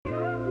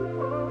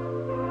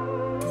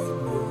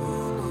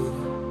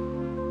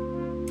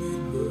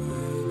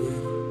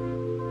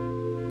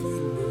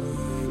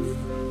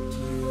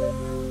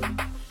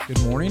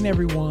Good morning,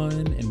 everyone,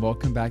 and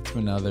welcome back to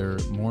another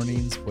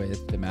Mornings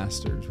with the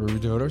Masters, where we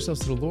devote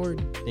ourselves to the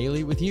Lord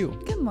daily with you.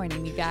 Good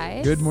morning, you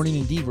guys. Good morning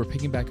indeed. We're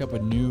picking back up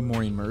with new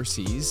morning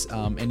mercies.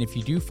 And if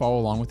you do follow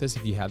along with us,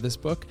 if you have this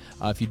book,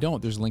 if you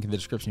don't, there's a link in the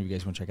description if you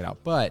guys want to check it out.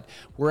 But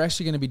we're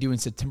actually going to be doing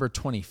September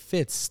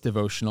 25th's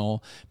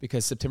devotional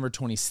because September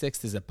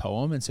 26th is a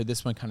poem. And so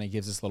this one kind of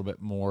gives us a little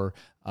bit more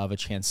of a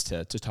chance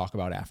to talk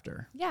about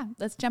after. Yeah,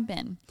 let's jump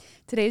in.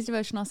 Today's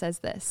devotional says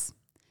this: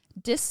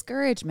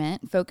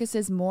 discouragement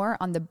focuses more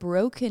on the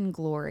broken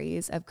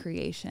glories of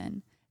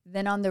creation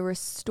than on the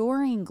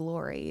restoring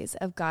glories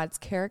of God's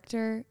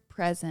character,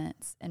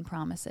 presence, and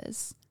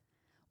promises.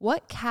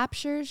 What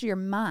captures your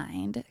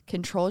mind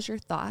controls your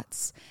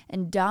thoughts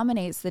and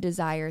dominates the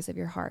desires of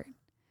your heart.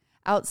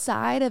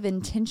 Outside of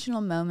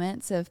intentional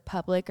moments of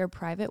public or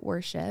private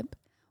worship,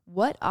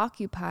 what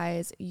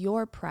occupies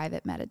your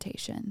private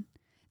meditation?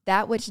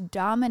 That which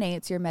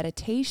dominates your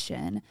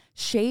meditation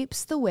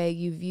shapes the way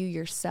you view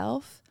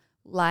yourself,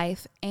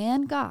 life,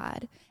 and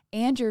God,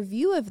 and your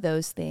view of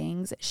those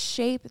things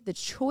shape the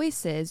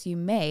choices you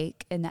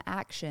make and the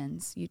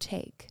actions you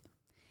take.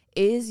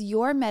 Is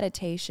your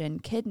meditation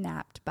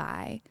kidnapped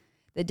by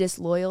the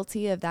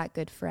disloyalty of that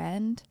good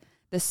friend,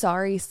 the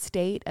sorry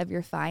state of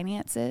your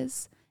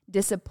finances,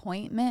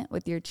 disappointment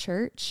with your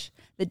church,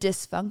 the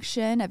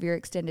dysfunction of your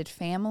extended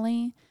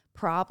family,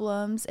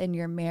 problems in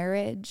your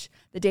marriage,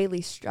 the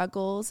daily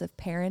struggles of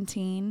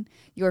parenting,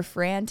 your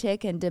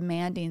frantic and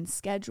demanding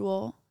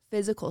schedule,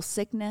 physical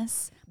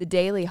sickness, the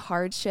daily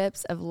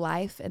hardships of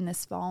life in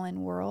this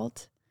fallen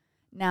world?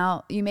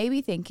 Now, you may be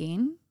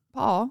thinking,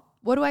 Paul,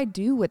 what do I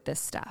do with this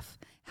stuff?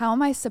 How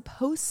am I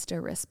supposed to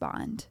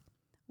respond?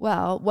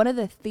 Well, one of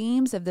the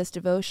themes of this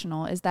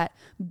devotional is that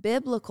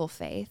biblical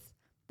faith,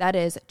 that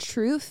is,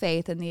 true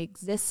faith in the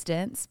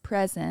existence,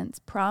 presence,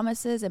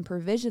 promises, and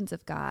provisions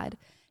of God,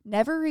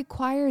 never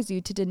requires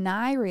you to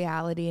deny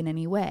reality in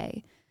any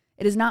way.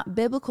 It is not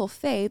biblical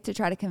faith to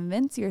try to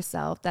convince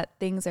yourself that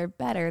things are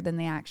better than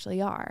they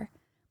actually are.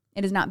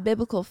 It is not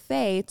biblical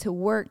faith to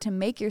work to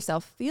make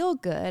yourself feel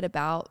good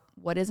about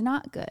what is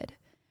not good.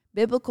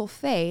 Biblical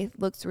faith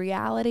looks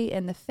reality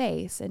in the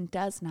face and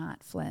does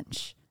not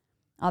flinch.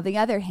 On the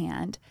other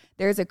hand,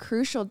 there is a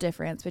crucial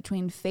difference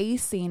between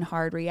facing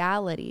hard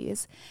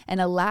realities and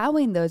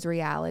allowing those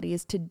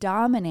realities to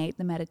dominate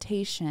the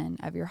meditation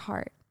of your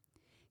heart.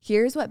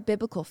 Here's what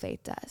biblical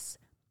faith does.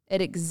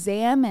 It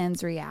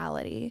examines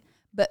reality,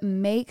 but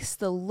makes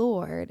the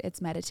Lord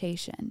its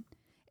meditation.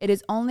 It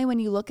is only when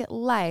you look at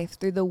life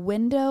through the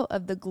window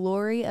of the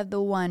glory of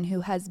the one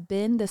who has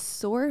been the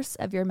source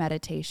of your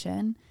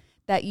meditation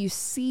that you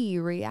see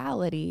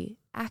reality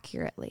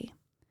accurately.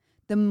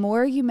 The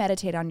more you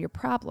meditate on your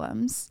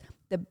problems,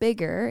 the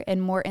bigger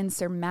and more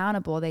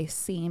insurmountable they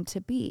seem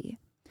to be.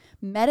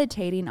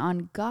 Meditating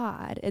on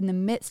God in the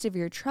midst of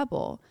your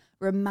trouble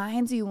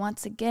reminds you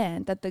once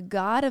again that the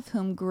God of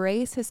whom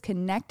grace has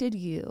connected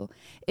you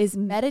is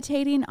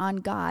meditating on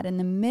God in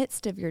the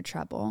midst of your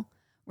trouble,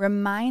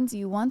 reminds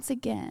you once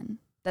again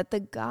that the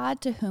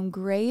God to whom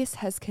grace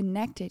has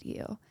connected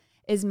you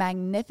is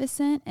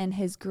magnificent in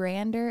his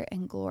grandeur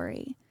and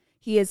glory.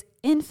 He is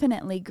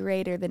infinitely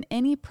greater than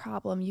any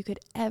problem you could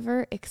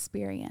ever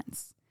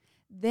experience.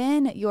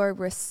 Then your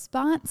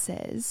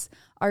responses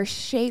are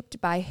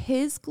shaped by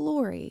his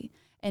glory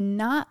and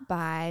not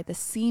by the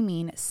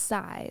seeming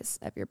size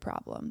of your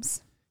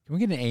problems. Can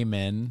we get an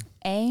amen?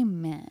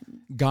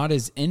 Amen. God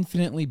is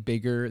infinitely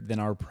bigger than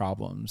our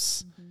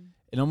problems. Mm-hmm.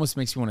 It almost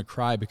makes me want to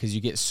cry because you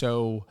get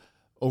so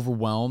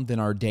overwhelmed in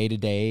our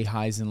day-to-day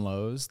highs and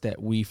lows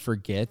that we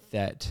forget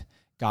that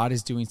God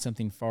is doing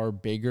something far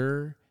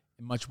bigger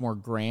and much more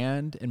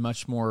grand and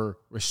much more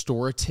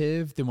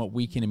restorative than what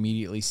we can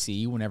immediately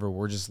see whenever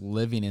we're just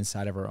living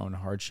inside of our own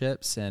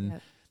hardships.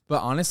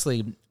 But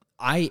honestly,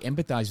 I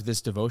empathize with this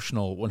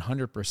devotional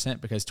 100%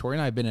 because Tori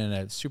and I have been in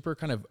a super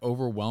kind of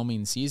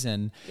overwhelming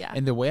season. Yeah.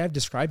 And the way I've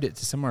described it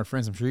to some of our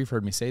friends, I'm sure you've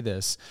heard me say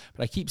this,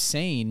 but I keep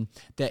saying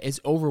that it's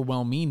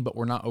overwhelming, but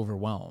we're not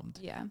overwhelmed.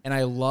 Yeah. And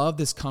I love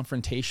this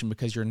confrontation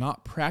because you're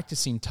not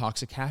practicing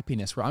toxic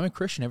happiness where I'm a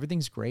Christian,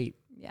 everything's great.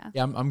 Yeah,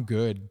 I'm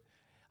good.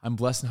 I'm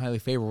blessed and highly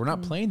favored. We're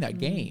not playing that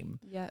game.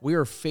 Yep. We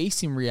are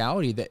facing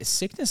reality that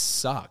sickness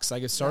sucks.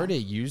 Like, I'm sorry to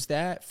use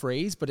that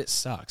phrase, but it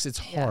sucks. It's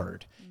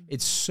hard.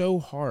 It's so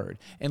hard.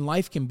 And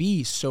life can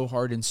be so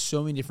hard in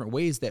so many different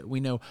ways that we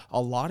know a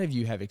lot of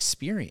you have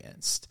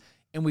experienced.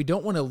 And we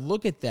don't want to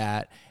look at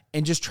that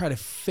and just try to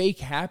fake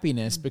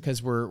happiness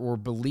because we're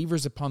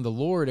believers upon the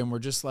Lord and we're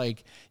just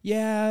like,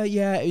 yeah.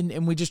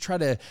 And we just try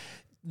to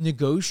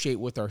negotiate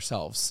with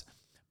ourselves.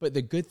 But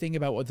the good thing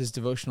about what this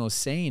devotional is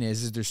saying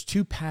is there's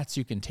two paths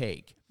you can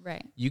take.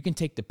 Right. You can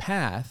take the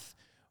path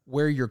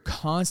where you're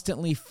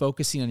constantly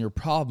focusing on your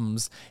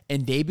problems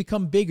and they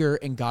become bigger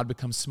and God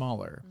becomes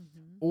smaller. Mm-hmm.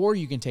 Or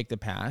you can take the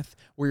path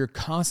where you're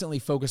constantly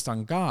focused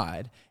on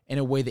God in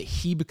a way that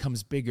he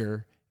becomes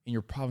bigger and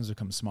your problems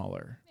become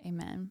smaller.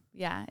 Amen.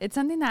 Yeah. It's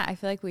something that I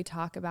feel like we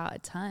talk about a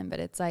ton, but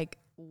it's like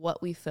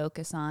what we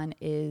focus on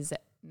is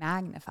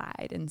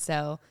magnified. And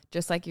so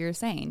just like you were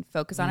saying,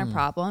 focus on our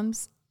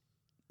problems.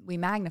 we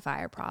magnify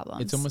our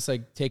problems. It's almost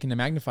like taking a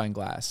magnifying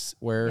glass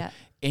where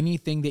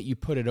anything that you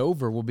put it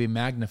over will be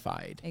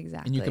magnified.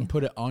 Exactly. And you can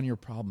put it on your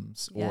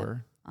problems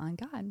or on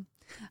God.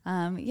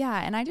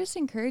 And I just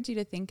encourage you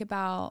to think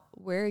about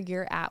where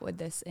you're at with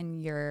this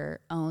in your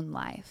own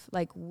life.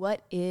 Like,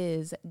 what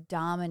is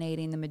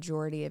dominating the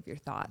majority of your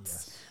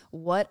thoughts? Yes.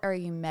 What are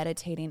you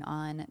meditating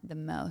on the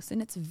most?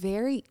 And it's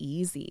very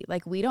easy.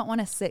 Like, we don't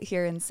want to sit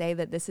here and say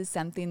that this is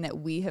something that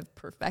we have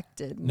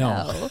perfected.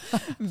 No.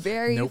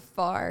 Very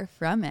far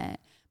from it.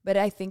 But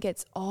I think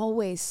it's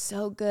always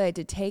so good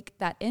to take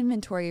that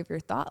inventory of your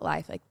thought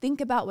life. Like,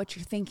 think about what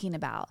you're thinking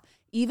about.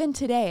 Even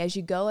today, as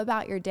you go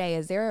about your day,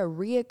 is there a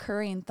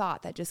reoccurring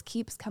thought that just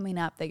keeps coming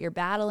up that you're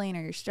battling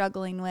or you're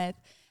struggling with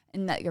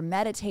and that you're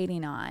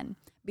meditating on?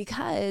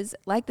 Because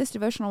like this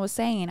devotional was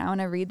saying, I want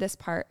to read this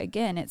part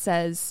again. It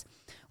says,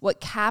 what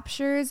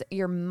captures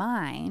your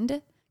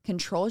mind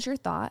controls your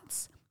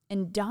thoughts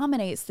and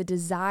dominates the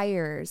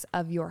desires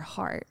of your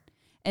heart.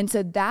 And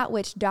so that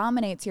which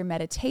dominates your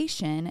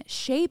meditation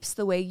shapes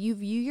the way you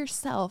view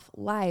yourself,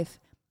 life,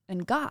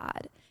 and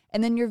God.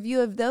 And then your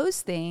view of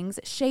those things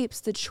shapes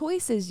the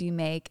choices you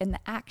make and the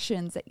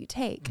actions that you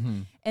take.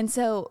 Mm-hmm. And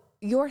so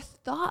your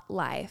thought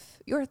life,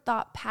 your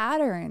thought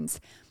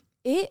patterns,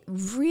 it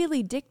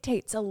really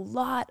dictates a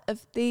lot of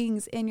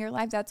things in your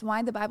life. That's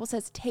why the Bible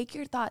says, take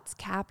your thoughts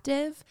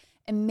captive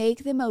and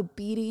make them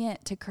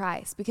obedient to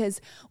Christ, because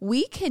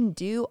we can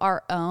do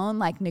our own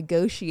like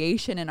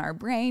negotiation in our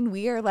brain.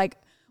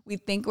 We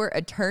think we're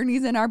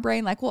attorneys in our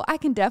brain. Like, well, I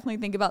can definitely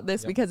think about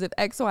this because of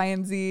X, Y,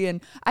 and Z.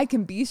 And I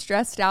can be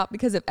stressed out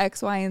because of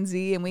X, Y, and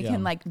Z. And we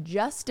can like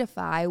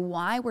justify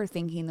why we're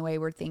thinking the way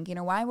we're thinking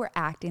or why we're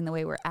acting the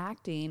way we're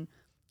acting.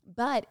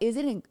 But is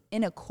it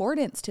in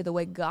accordance to the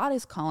way God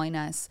is calling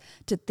us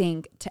to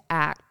think, to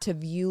act, to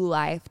view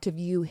life, to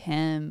view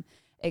Him,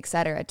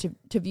 etc.,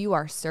 to view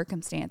our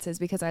circumstances?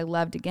 Because I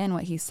loved, again,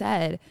 what he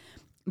said.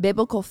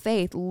 Biblical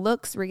faith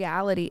looks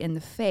reality in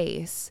the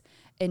face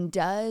and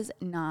does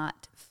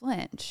not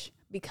flinch,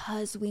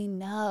 because we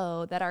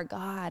know that our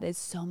God is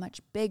so much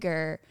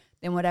bigger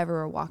than whatever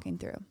we're walking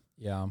through.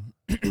 Yeah.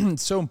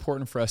 It's so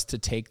important for us to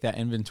take that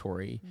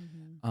inventory.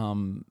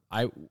 Mm-hmm.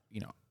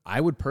 I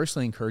would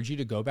personally encourage you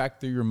to go back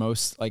through your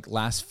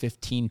last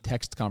 15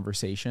 text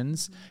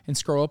conversations and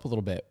scroll up a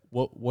little bit.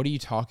 What are you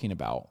talking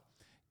about?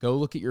 Go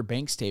look at your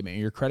bank statement,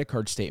 your credit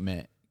card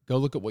statement. Go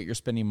look at what you're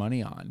spending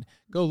money on.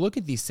 Go look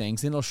at these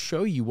things, and it'll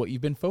show you what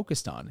you've been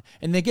focused on.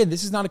 And again,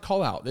 this is not a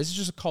call out. This is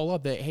just a call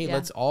up that, hey,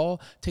 let's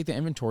all take the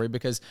inventory,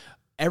 because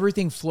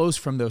everything flows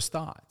from those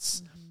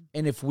thoughts. Mm-hmm.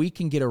 And if we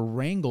can get a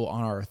wrangle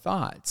on our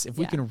thoughts, if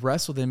we can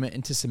wrestle them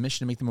into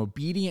submission and make them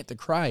obedient to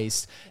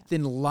Christ,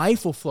 then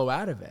life will flow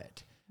out of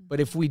it. But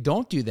if we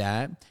don't do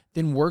that,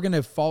 then we're going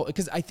to fall.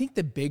 Because I think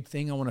the big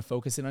thing I want to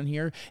focus in on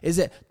here is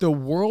that the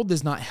world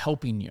is not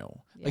helping you.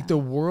 Yeah. Like, the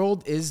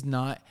world is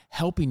not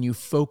helping you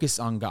focus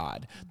on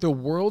God. The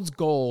world's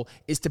goal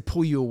is to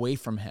pull you away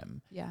from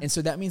Him. Yeah. And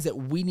so that means that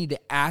we need to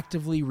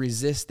actively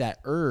resist that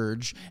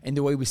urge, and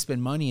the way we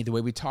spend money, the way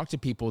we talk to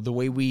people, the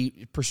way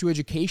we pursue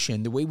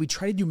education, the way we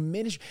try to do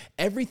ministry,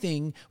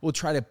 everything will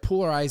try to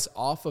pull our eyes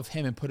off of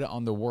Him and put it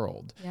on the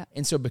world. Yeah.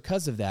 And so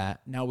because of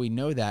that, now we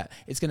know that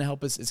it's going to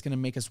help us. It's going to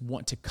make us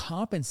want to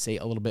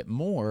compensate a little bit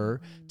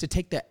more, to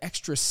take that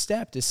extra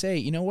step to say,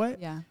 you know what?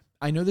 Yeah.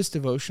 I know this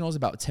devotional is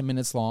about 10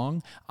 minutes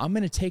long. I'm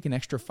going to take an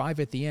extra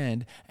 5 at the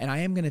end, and I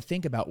am going to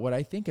think about what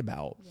I think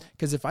about.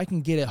 Because if I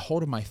can get a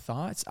hold of my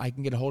thoughts, I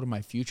can get a hold of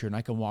my future, and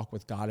I can walk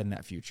with God in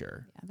that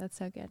future. Yeah, that's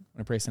so good. Want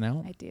to pray some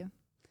out? I do.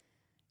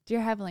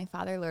 Dear Heavenly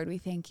Father, Lord, we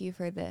thank you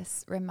for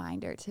this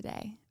reminder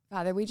today.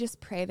 Father, we just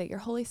pray that your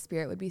Holy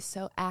Spirit would be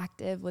so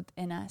active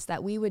within us,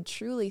 that we would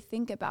truly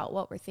think about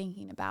what we're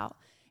thinking about.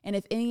 And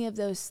if any of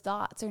those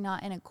thoughts are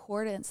not in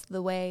accordance to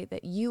the way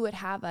that you would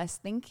have us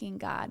thinking,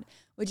 God,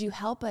 would you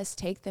help us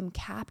take them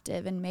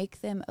captive and make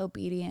them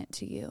obedient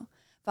to you?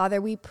 Father,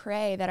 we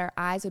pray that our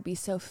eyes would be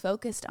so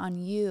focused on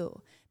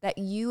you, that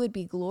you would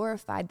be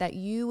glorified, that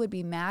you would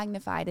be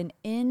magnified. And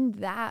in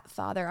that,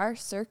 Father, our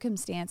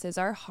circumstances,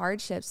 our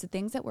hardships, the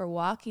things that we're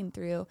walking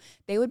through,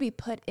 they would be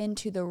put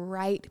into the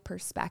right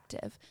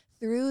perspective,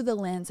 through the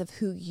lens of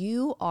who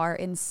you are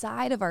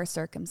inside of our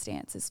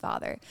circumstances,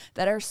 Father,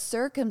 that our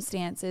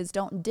circumstances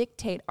don't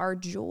dictate our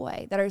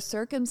joy, that our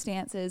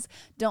circumstances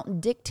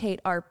don't dictate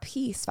our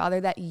peace, Father,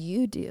 that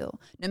you do,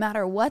 no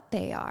matter what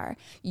they are.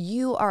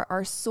 You are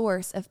our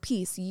source of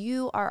peace.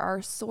 You are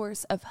our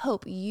source of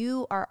hope.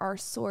 You are our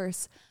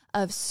source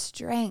of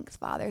strength,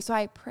 Father. So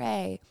I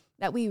pray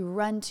that we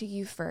run to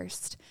you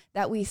first,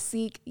 that we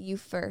seek you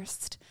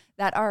first,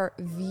 that our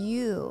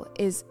view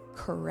is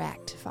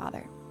correct,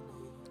 Father.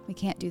 We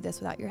can't do this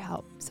without your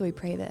help. So we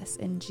pray this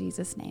in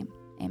Jesus' name.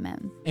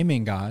 Amen.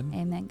 Amen, God.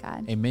 Amen,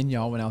 God. Amen,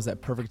 y'all. When I was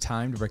that perfect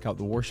time to break out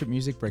the worship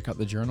music, break out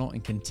the journal,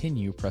 and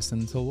continue pressing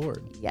into the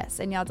Lord. Yes.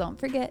 And y'all, don't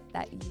forget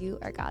that you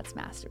are God's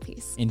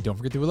masterpiece. And don't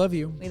forget that we love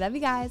you. We love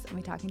you guys. And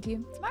we'll be talking to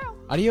you tomorrow.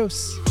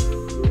 Adios.